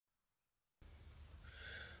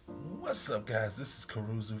What's up, guys? This is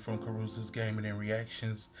Caruzu from Caruzu's Gaming and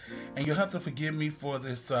Reactions, and you'll have to forgive me for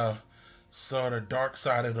this sort of dark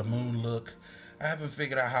side of the moon look. I haven't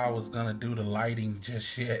figured out how I was gonna do the lighting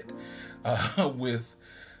just yet uh, with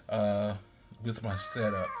uh, with my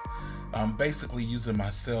setup. I'm basically using my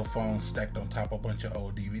cell phone stacked on top of a bunch of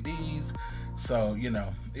old DVDs, so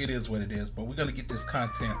it is what it is. But we're gonna get this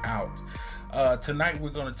content out. Tonight we're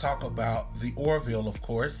gonna talk about the Orville, of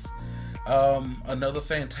course. Another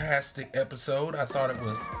fantastic episode. I thought it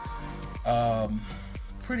was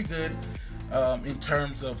pretty good in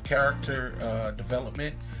terms of character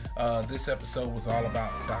development. This episode was all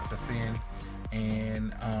about Dr. Finn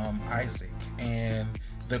and Isaac and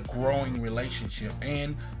the growing relationship.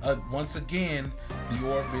 And once again, the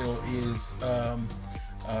Orville is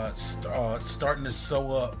starting to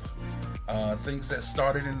sew up things that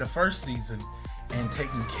started in the first season and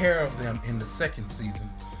taking care of them in the second season.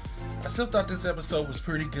 I still thought this episode was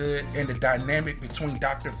pretty good, and the dynamic between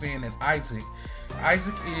Dr. Finn and Isaac.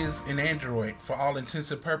 Isaac is an android for all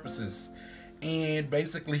intents and purposes, and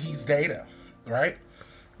basically he's Data, right?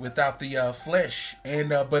 Without the flesh. And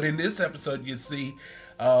but in this episode, you see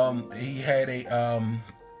he had a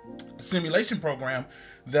simulation program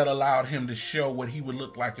that allowed him to show what he would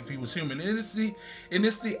look like if he was human. And it's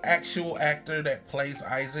the actual actor that plays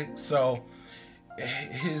Isaac, so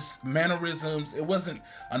his mannerisms, it wasn't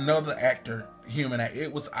another actor, human actor,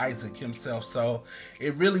 it was Isaac himself. So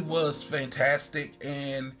it really was fantastic.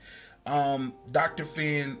 And Dr.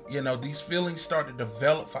 Finn, these feelings started to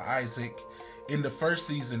develop for Isaac in the first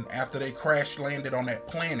season after they crash landed on that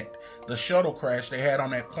planet, the shuttle crash they had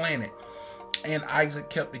on that planet. And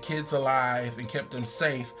Isaac kept the kids alive and kept them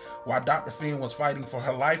safe while Dr. Finn was fighting for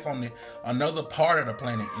her life on another part of the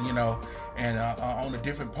planet, and on a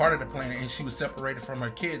different part of the planet, and she was separated from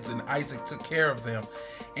her kids, and Isaac took care of them.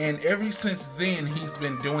 And ever since then, he's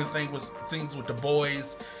been doing things with the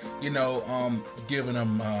boys, giving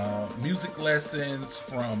them music lessons,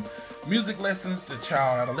 from music lessons to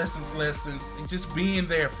child adolescence lessons, and just being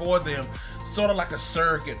there for them, sort of like a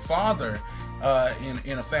surrogate father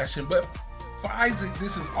in a fashion. But for Isaac,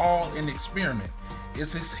 this is all an experiment.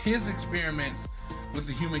 It's his experiments with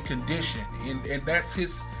the human condition, and that's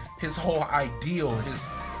his whole ideal.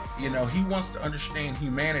 He wants to understand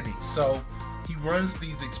humanity, so he runs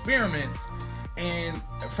these experiments. And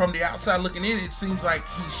from the outside looking in, it seems like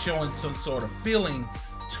he's showing some sort of feeling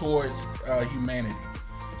towards humanity.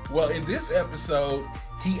 Well, in this episode,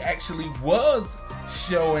 he actually was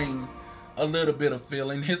showing a little bit of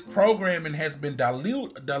feeling. His programming has been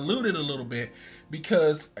diluted a little bit,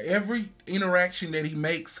 because every interaction that he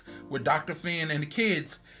makes with Dr. Finn and the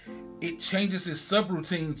kids, it changes his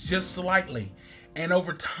subroutines just slightly, and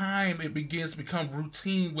over time it begins to become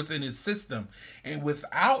routine within his system. And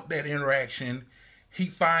without that interaction, he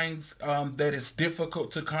finds that it's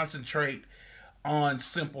difficult to concentrate on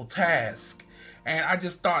simple tasks. And I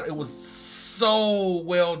just thought it was so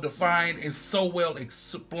well defined and so well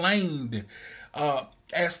explained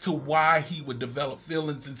as to why he would develop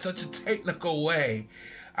feelings in such a technical way.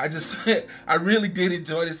 I really did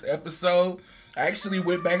enjoy this episode. I actually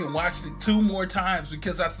went back and watched it 2 more times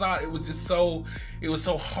because I thought it was so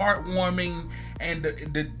heartwarming, and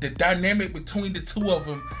the dynamic between the two of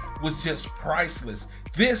them was just priceless.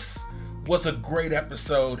 This was a great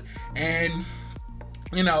episode, and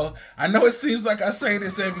I know it seems like I say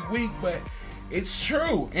this every week, but it's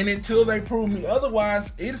true. And until they prove me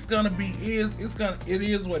otherwise, it is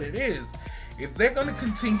what it is. If they're gonna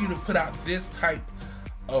continue to put out this type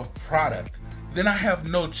of product, then I have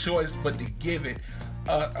no choice but to give it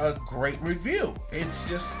a great review. It's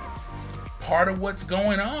just part of what's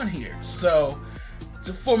going on here. So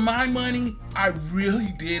for my money, I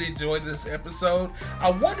really did enjoy this episode.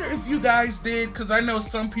 I wonder if you guys did, because I know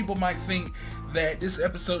some people might think that this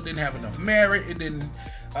episode didn't have enough merit. It didn't,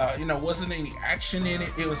 wasn't any action in it.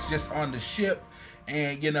 It was just on the ship,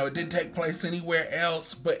 and it didn't take place anywhere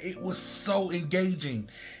else. But it was so engaging,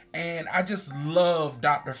 and I just love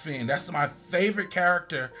Dr. Finn. That's my favorite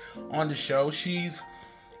character on the show. She's,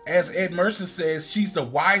 as Ed Mercer says, she's the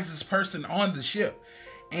wisest person on the ship.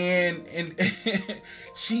 And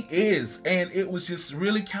she is, and it was just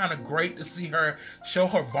really kind of great to see her show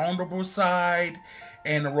her vulnerable side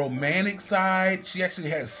and the romantic side. She actually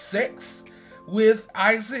has sex with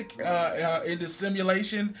Isaac in the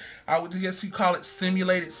simulation. I would guess you call it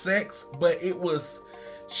simulated sex, but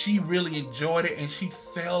she really enjoyed it, and she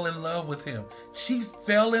fell in love with him. She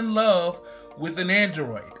fell in love with an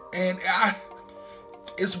android, and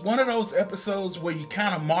it's one of those episodes where you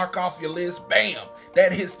kind of mark off your list, bam,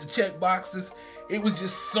 that hits the check boxes. It was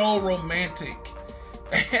just so romantic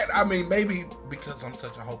And I mean, maybe because I'm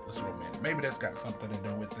such a hopeless romantic, maybe that's got something to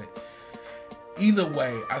do with it. Either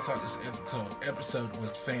way, I thought this episode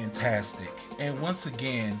was fantastic. And once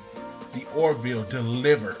again, the Orville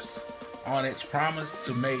delivers on its promise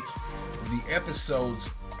to make the episodes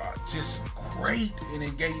just great and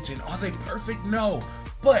engaging. Are they perfect? No.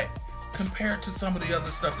 But compared to some of the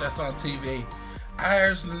other stuff that's on TV,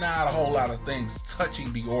 there's not a whole lot of things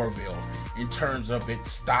touching the Orville in terms of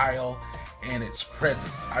its style and its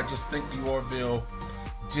presence. I just think the Orville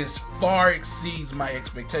just far exceeds my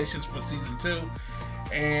expectations for season 2.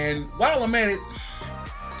 And while I'm at it,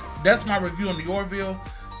 that's my review on the Orville.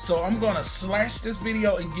 So I'm gonna slash this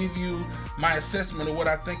video and give you my assessment of what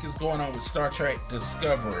I think is going on with Star Trek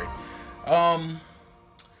Discovery.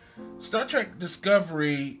 Star Trek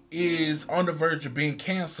Discovery is on the verge of being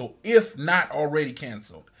canceled, if not already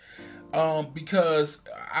canceled. Because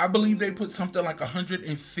I believe they put something like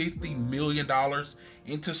 $150 million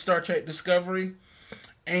into Star Trek Discovery,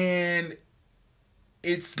 and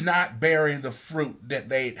it's not bearing the fruit that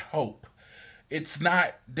they'd hope.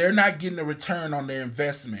 They're not getting a return on their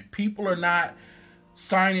investment. People are not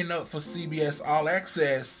signing up for CBS All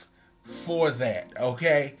Access for that,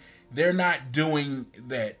 okay? They're not doing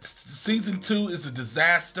that. Season 2 is a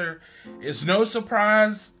disaster. It's no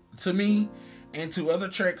surprise to me and to other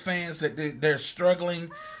Trek fans that they're struggling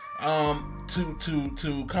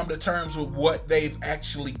to come to terms with what they've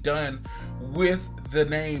actually done with the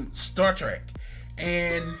name Star Trek.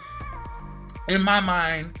 And in my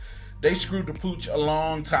mind, they screwed the pooch a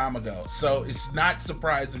long time ago. So it's not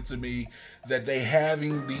surprising to me that they're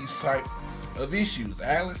having these type of issues.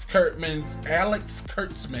 Alex Kurtzman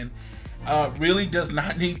really does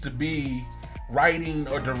not need to be writing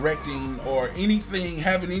or directing or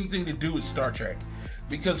having anything to do with Star Trek,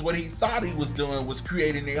 because what he thought he was doing was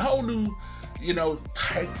creating a whole new,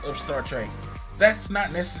 type of Star Trek. That's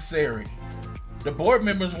not necessary. The board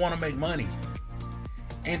members want to make money.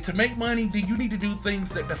 And to make money, you need to do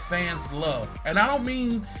things that the fans love. And I don't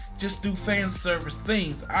mean just do fan service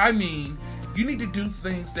things. I mean, you need to do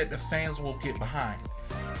things that the fans will get behind.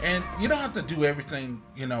 And you don't have to do everything,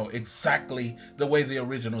 exactly the way the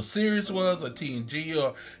original series was, or TNG,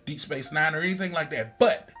 or Deep Space Nine, or anything like that.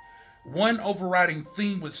 But one overriding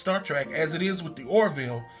theme with Star Trek, as it is with the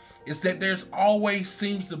Orville, is that there's always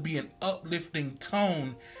seems to be an uplifting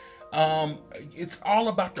tone. It's all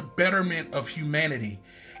about the betterment of humanity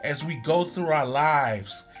as we go through our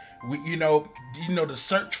lives. The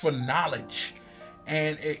search for knowledge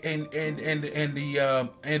and the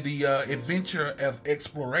adventure of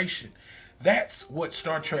exploration. That's what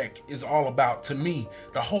Star Trek is all about to me.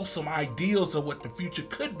 The wholesome ideals of what the future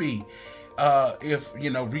could be, if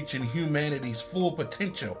reaching humanity's full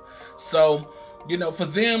potential. So, for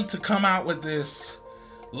them to come out with this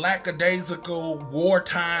lackadaisical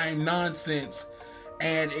wartime nonsense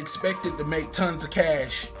and expect it to make tons of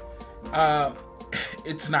cash,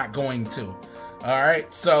 it's not going to. All right,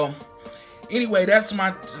 so anyway, that's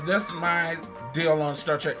my deal on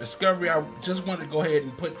Star Trek Discovery. I just wanted to go ahead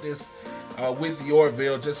and put this with the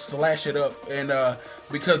Orville, just slash it up, and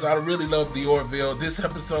because I really love the Orville. This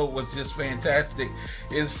episode was just fantastic.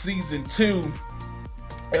 It's season 2,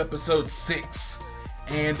 episode 6.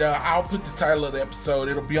 And I'll put the title of the episode.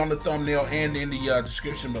 It'll be on the thumbnail and in the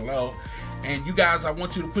description below. And you guys, I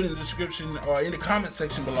want you to put in the description or in the comment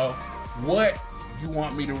section below what you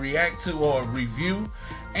want me to react to or review.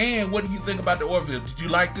 And what do you think about the Orville? Did you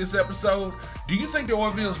like this episode? Do you think the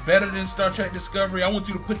Orville is better than Star Trek Discovery? I want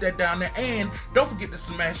you to put that down there. And don't forget to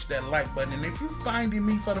smash that like button. And if you're finding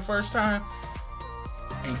me for the first time,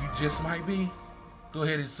 and you just might be, go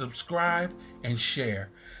ahead and subscribe and share.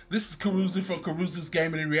 This is Caruso from Caruso's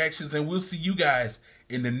Gaming and Reactions, and we'll see you guys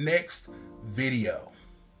in the next video.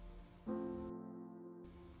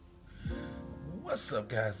 What's up,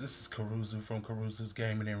 guys? This is Caruso from Caruso's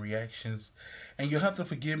Gaming and Reactions, and you'll have to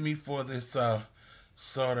forgive me for this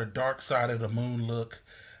sort of dark side of the moon look.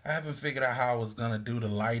 I haven't figured out how I was gonna do the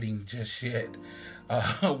lighting just yet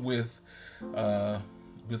with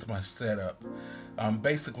my setup. I'm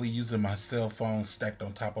basically using my cell phone stacked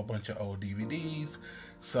on top of a bunch of old DVDs.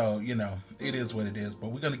 So, it is what it is.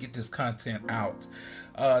 But we're going to get this content out.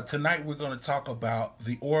 Tonight we're going to talk about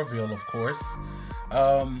the Orville, of course.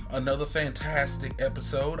 Another fantastic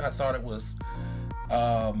episode. I thought it was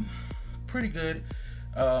pretty good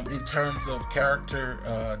in terms of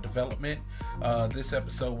character development. This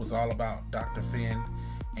episode was all about Dr. Finn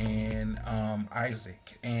and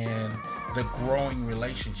Isaac and the growing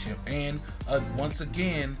relationship. And once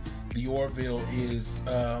again, the Orville is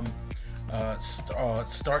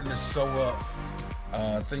starting to sew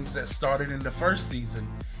up things that started in the first season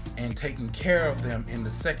and taking care of them in the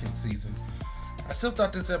second season. I still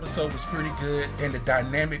thought this episode was pretty good, and the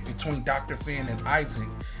dynamic between Dr. Finn and Isaac.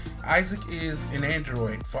 Isaac is an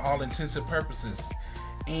android for all intents and purposes,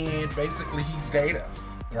 and basically he's data,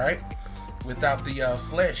 right? Without the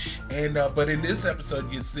flesh. And but in this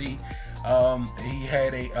episode, you see he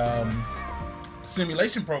had a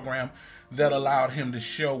simulation program that allowed him to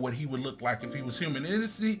show what he would look like if he was human. And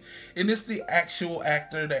it's the actual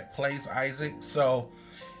actor that plays Isaac, so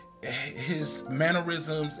his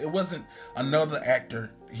mannerisms, it wasn't another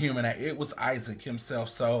actor, human actor, it was Isaac himself.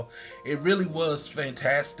 So it really was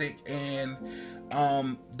fantastic. And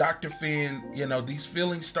Dr. Finn, you know, these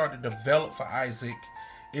feelings started to develop for Isaac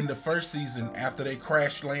in the first season after they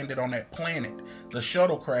crash landed on that planet, the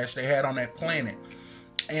shuttle crash they had on that planet.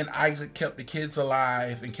 And Isaac kept the kids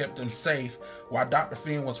alive and kept them safe while Dr.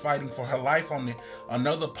 Finn was fighting for her life on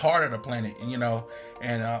another part of the planet, you know,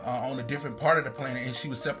 and on a different part of the planet. And she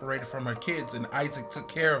was separated from her kids, and Isaac took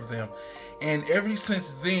care of them. And ever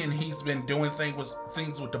since then, he's been doing things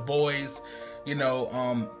with the boys, you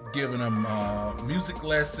know, giving them music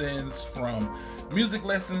lessons, from music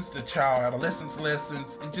lessons to child adolescence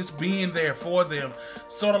lessons, and just being there for them,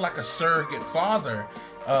 sort of like a surrogate father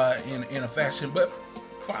in a fashion. But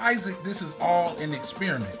for Isaac, this is all an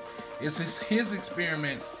experiment. It's his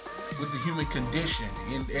experiments with the human condition,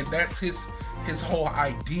 and that's his whole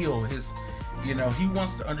ideal. You know, he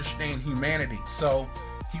wants to understand humanity, so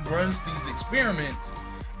he runs these experiments.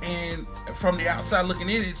 And from the outside looking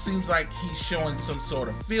in, it seems like he's showing some sort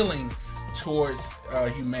of feeling towards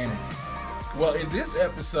humanity. Well, in this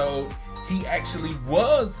episode, he actually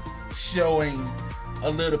was showing a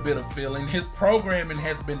little bit of feeling. His programming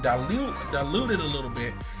has been diluted a little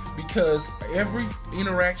bit, because every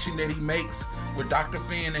interaction that he makes with Dr.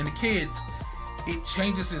 Finn and the kids, it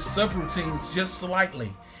changes his subroutines just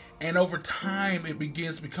slightly. And over time, it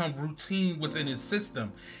begins to become routine within his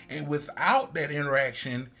system. And without that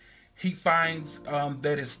interaction, he finds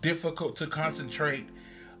that it's difficult to concentrate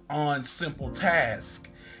on simple tasks.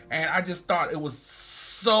 And I just thought it was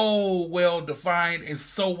so well defined and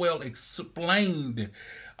so well explained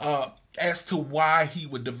as to why he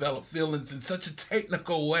would develop feelings in such a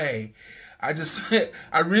technical way. I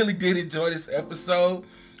really did enjoy this episode.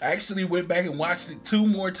 I actually went back and watched it 2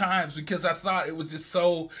 more times because I thought it was just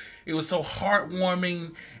so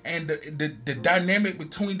heartwarming, and the dynamic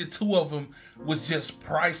between the two of them was just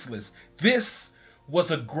priceless. This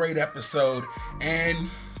was a great episode, and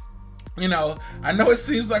you know, I know it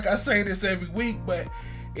seems like I say this every week, but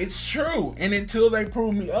it's true. And until they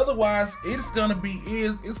prove me otherwise, it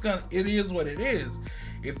is what it is.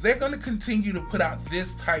 If they're gonna continue to put out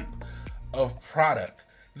this type of product,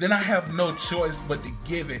 then I have no choice but to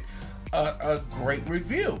give it a great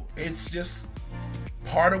review. It's just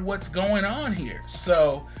part of what's going on here.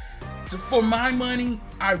 So for my money,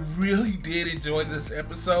 I really did enjoy this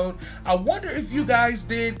episode. I wonder if you guys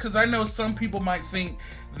did, because I know some people might think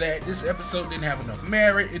that this episode didn't have enough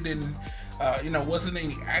merit. It didn't, wasn't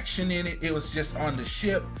any action in it. It was just on the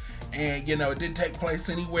ship, and it didn't take place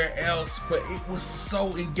anywhere else. But it was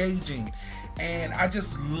so engaging, and I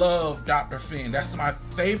just love Dr. Finn. That's my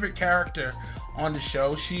favorite character on the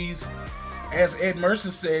show. She's, as Ed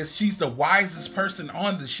Mercer says, she's the wisest person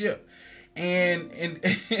on the ship. And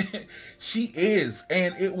she is,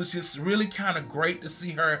 and it was just really kind of great to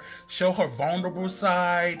see her show her vulnerable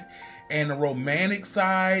side and the romantic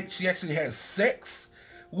side. She actually has sex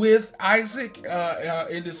with Isaac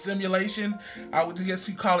in the simulation. I would guess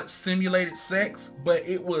you call it simulated sex, but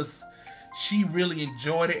she really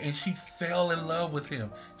enjoyed it, and she fell in love with him.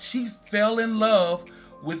 She fell in love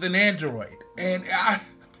with an android, and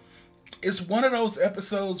it's one of those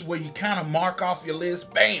episodes where you kind of mark off your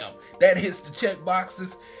list, bam, that hits the check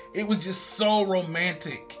boxes. It was just so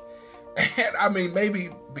romantic. And I mean,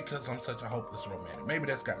 maybe because I'm such a hopeless romantic, maybe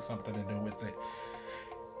that's got something to do with it.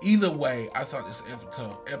 Either way, I thought this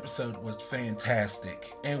episode was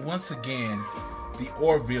fantastic. And once again, the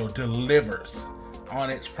Orville delivers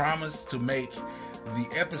on its promise to make the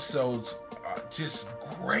episodes just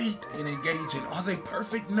great and engaging. Are they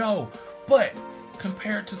perfect? No. But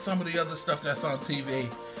compared to some of the other stuff that's on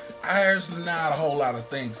TV, there's not a whole lot of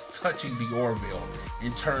things touching the Orville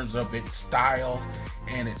in terms of its style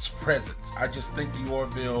and its presence. I just think the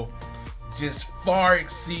Orville just far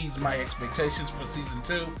exceeds my expectations for season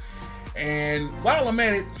 2. And while I'm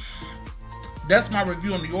at it, that's my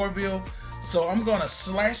review on the Orville. So I'm gonna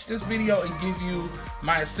slash this video and give you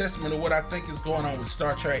my assessment of what I think is going on with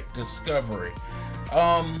Star Trek Discovery.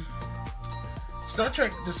 Star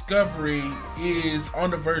Trek Discovery is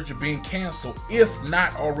on the verge of being canceled, if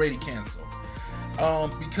not already canceled,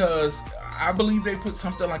 because I believe they put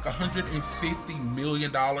something like $150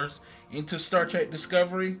 million into Star Trek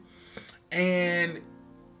Discovery, and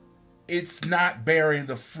it's not bearing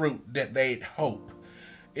the fruit that they'd hope.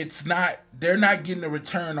 They're not getting a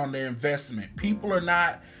return on their investment. People are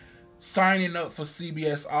not signing up for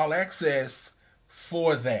CBS All Access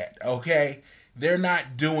for that, okay? They're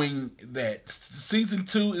not doing that. Season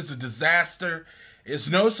 2 is a disaster. It's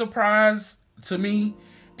no surprise to me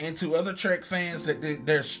and to other Trek fans that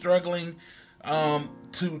they're struggling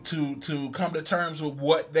to come to terms with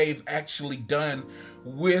what they've actually done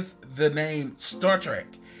with the name Star Trek.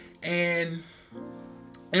 And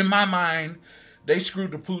in my mind, they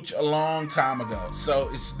screwed the pooch a long time ago. So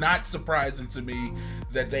it's not surprising to me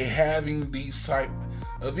that they're having these type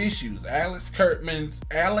of issues. Alex Kurtzman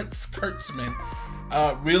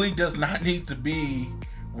really does not need to be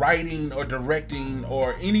writing or directing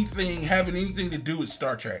or having anything to do with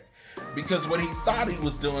Star Trek, because what he thought he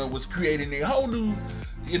was doing was creating a whole new,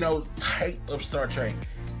 type of Star Trek.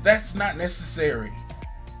 That's not necessary.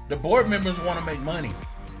 The board members want to make money.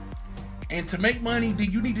 And to make money, then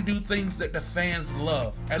you need to do things that the fans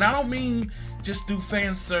love. And I don't mean just do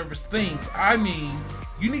fan service things. I mean,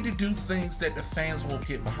 you need to do things that the fans will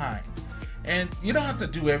get behind. And you don't have to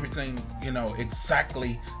do everything,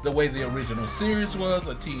 exactly the way the original series was,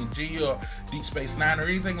 or TNG, or Deep Space Nine, or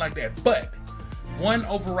anything like that. But one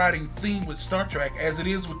overriding theme with Star Trek, as it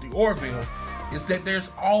is with the Orville, is that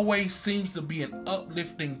there's always seems to be an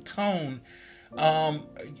uplifting tone.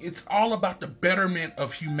 It's all about the betterment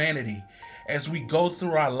of humanity as we go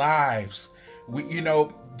through our lives. We,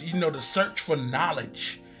 the search for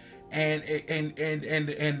knowledge and the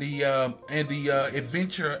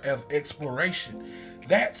adventure of exploration.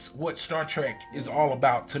 That's what Star Trek is all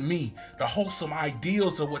about to me. The wholesome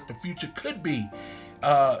ideals of what the future could be,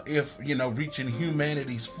 if reaching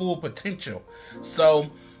humanity's full potential. So,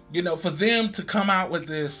 for them to come out with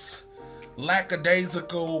this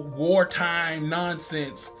lackadaisical wartime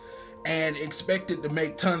nonsense and expect it to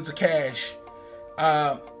make tons of cash,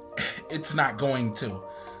 it's not going to.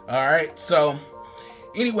 All right, so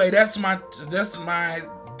anyway, that's my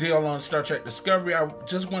deal on Star Trek Discovery. I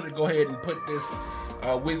just wanted to go ahead and put this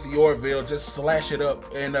with the Orville, just slash it up,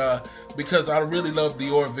 and because I really love the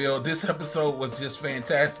Orville. This episode was just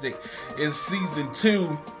fantastic. It's season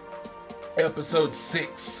 2, episode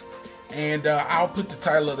 6. And I'll put the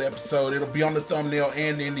title of the episode. It'll be on the thumbnail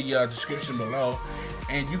and in the description below.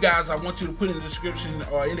 And you guys, I want you to put in the description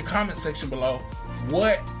or in the comment section below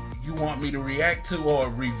what you want me to react to or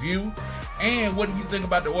review. And what do you think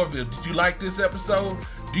about the Orville? Did you like this episode?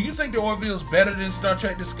 Do you think the Orville is better than Star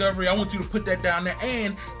Trek Discovery? I want you to put that down there.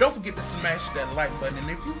 And don't forget to smash that like button. And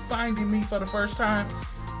if you're finding me for the first time,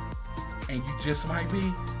 and you just might be,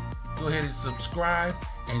 go ahead and subscribe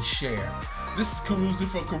and share. This is Caruso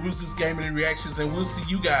from Caruso's Gaming and Reactions, and we'll see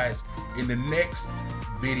you guys in the next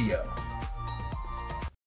video.